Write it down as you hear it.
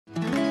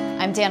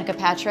I'm Danica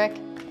Patrick,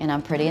 and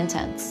I'm pretty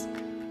intense.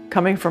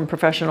 Coming from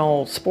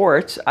professional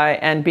sports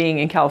and being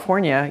in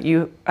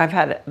California, I've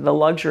had the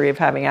luxury of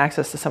having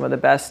access to some of the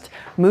best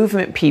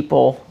movement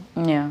people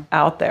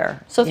out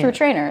there. So through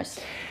trainers?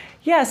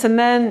 Yes, and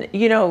then,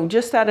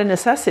 just out of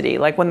necessity.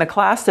 Like when the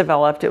class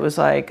developed, it was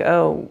like,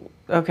 oh,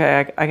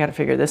 okay, I got to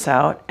figure this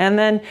out. And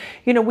then,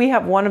 we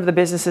have one of the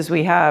businesses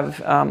we have,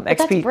 But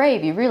that's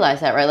brave. You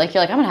realize that, right? Like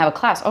you're like, I'm going to have a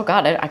class. Oh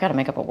God, I got to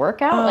make up a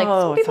workout. Oh, like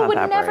some people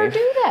would never brave.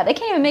 do that. They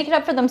can't even make it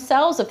up for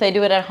themselves if they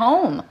do it at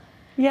home.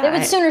 Yeah, they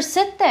would sooner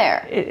sit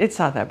there. It's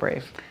not that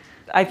brave.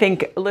 I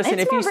think, listen,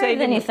 it's if more you say brave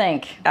than you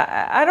think.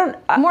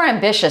 More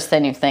ambitious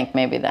than you think,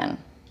 maybe then.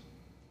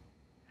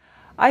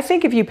 I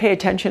think if you pay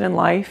attention in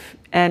life,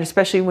 and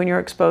especially when you're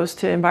exposed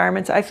to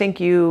environments, I think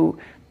the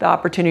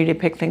opportunity to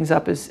pick things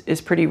up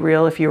is pretty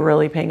real if you're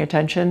really paying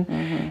attention.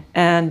 Mm-hmm.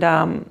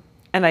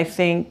 And I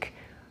think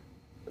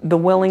the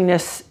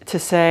willingness to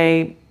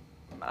say,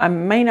 I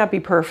may not be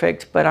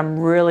perfect, but I'm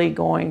really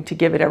going to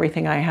give it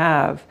everything I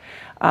have,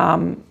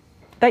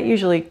 that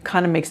usually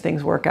kind of makes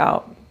things work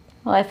out.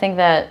 Well, I think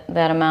that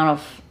amount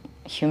of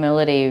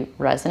humility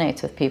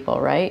resonates with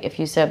people, right? If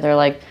you said they're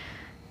like,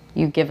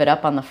 you give it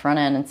up on the front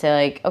end and say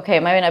like, okay,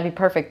 it might not be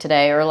perfect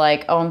today, or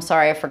like, oh, I'm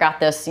sorry, I forgot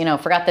this,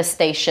 forgot this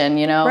station,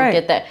 right.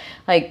 Get that.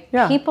 Like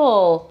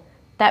people,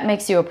 that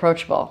makes you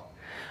approachable.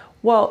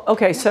 Well,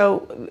 okay,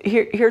 so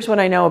here's what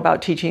I know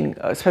about teaching,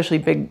 especially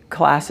big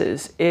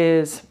classes,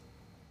 is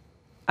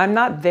I'm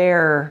not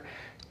there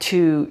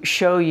to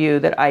show you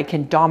that I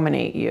can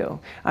dominate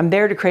you. I'm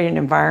there to create an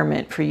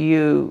environment for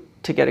you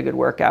to get a good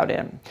workout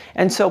in.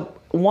 And so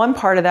one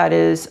part of that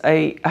is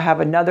I have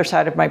another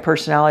side of my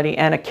personality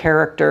and a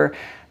character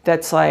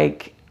that's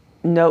like,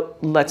 no,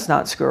 let's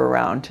not screw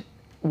around.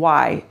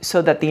 Why?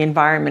 So that the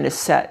environment is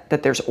set,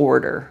 that there's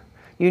order.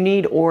 You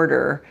need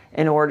order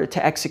in order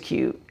to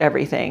execute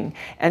everything.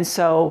 And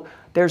so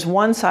there's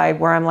one side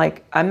where I'm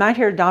like, I'm not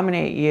here to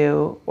dominate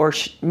you or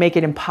make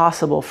it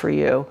impossible for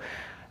you.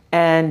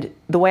 And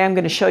the way I'm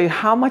going to show you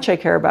how much I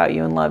care about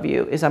you and love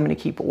you is I'm going to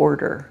keep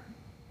order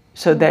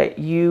so that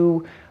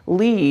you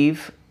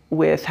leave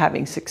with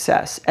having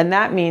success. And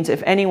that means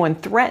if anyone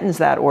threatens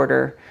that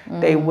order,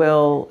 they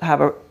will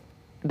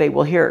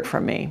hear it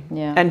from me,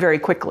 and very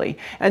quickly.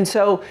 And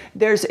so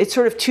it's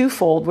sort of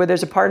twofold, where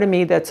there's a part of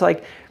me that's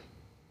like,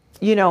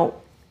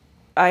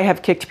 I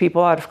have kicked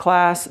people out of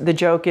class. The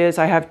joke is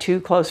I have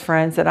two close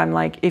friends that I'm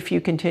like, if you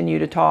continue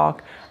to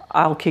talk,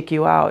 I'll kick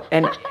you out.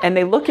 And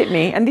they look at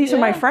me, and these are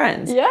my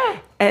friends. Yeah.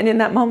 And in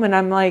that moment,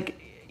 I'm like,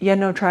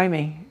 no, try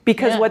me.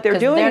 Because what they're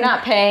doing, they're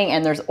not paying,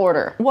 and there's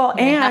order. Well,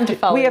 and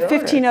we have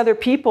 15 other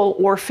people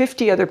or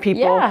 50 other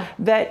people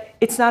that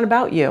it's not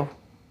about you.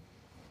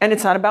 And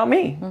it's not about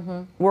me.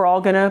 Mm-hmm. We're all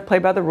going to play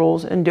by the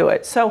rules and do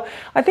it. So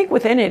I think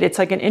within it, it's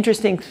like an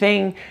interesting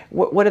thing.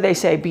 What do they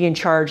say? Be in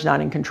charge, not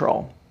in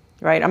control.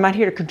 Right? I'm not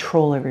here to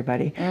control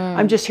everybody.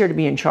 I'm just here to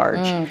be in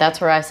charge.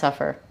 That's where I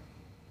suffer.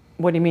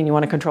 What do you mean? You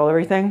want to control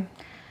everything?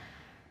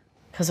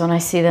 Because when I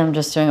see them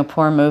just doing a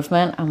poor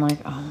movement, I'm like,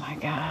 oh my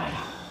God.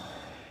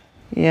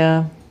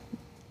 Yeah.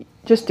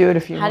 Just do it a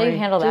few more years. How do you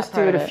handle that Just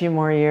do it a few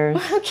more years.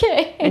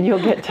 Okay. And you'll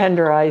get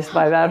tenderized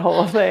by that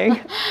whole thing.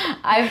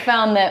 I've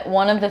found that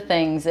one of the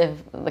things,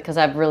 because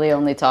I've really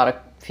only taught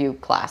a few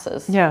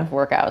classes,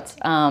 workouts,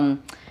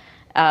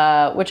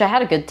 which I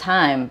had a good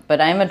time, but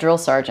I'm a drill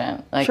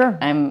sergeant. Like, sure.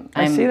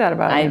 I see that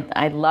about you.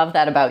 I love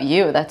that about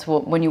you. That's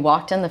when you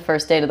walked in the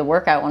first day to the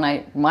workout,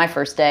 my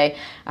first day,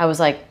 I was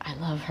like, I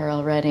love her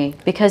already,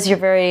 because you're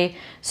very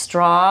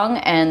strong,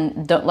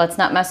 and let's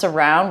not mess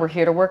around. We're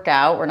here to work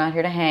out. We're not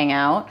here to hang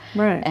out.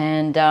 Right.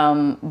 And,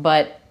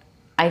 but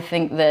I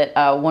think that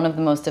one of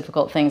the most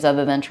difficult things,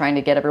 other than trying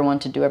to get everyone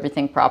to do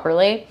everything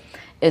properly,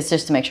 is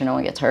just to make sure no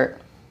one gets hurt.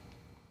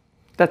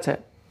 That's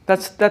it.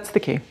 That's the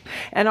key.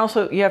 And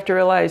also you have to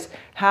realize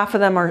half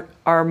of them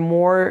are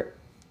more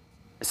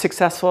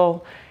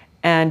successful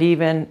and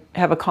even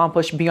have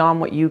accomplished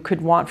beyond what you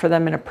could want for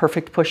them in a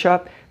perfect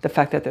push-up, the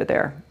fact that they're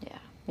there. Yeah.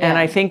 And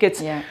I think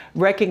it's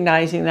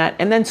recognizing that,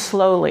 and then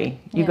slowly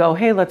you go,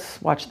 hey, let's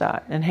watch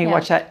that, and hey,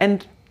 watch that.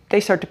 And they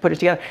start to put it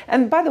together.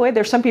 And by the way,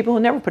 there's some people who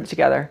never put it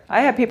together.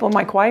 I had people in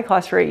my quiet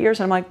class for 8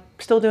 years, and I'm like,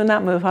 still doing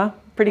that move, huh?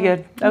 Pretty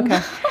good.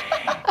 Okay.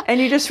 And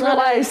you just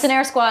realize it's an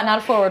air squat, not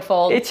a forward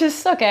fold. It's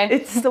just okay.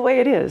 It's the way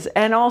it is.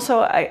 And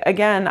also,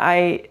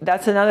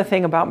 that's another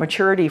thing about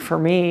maturity for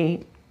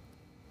me,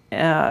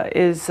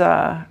 is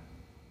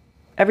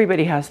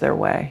everybody has their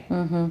way.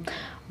 Mm-hmm.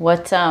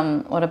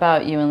 What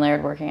about you and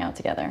Laird working out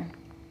together?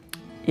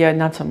 Yeah,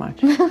 not so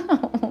much.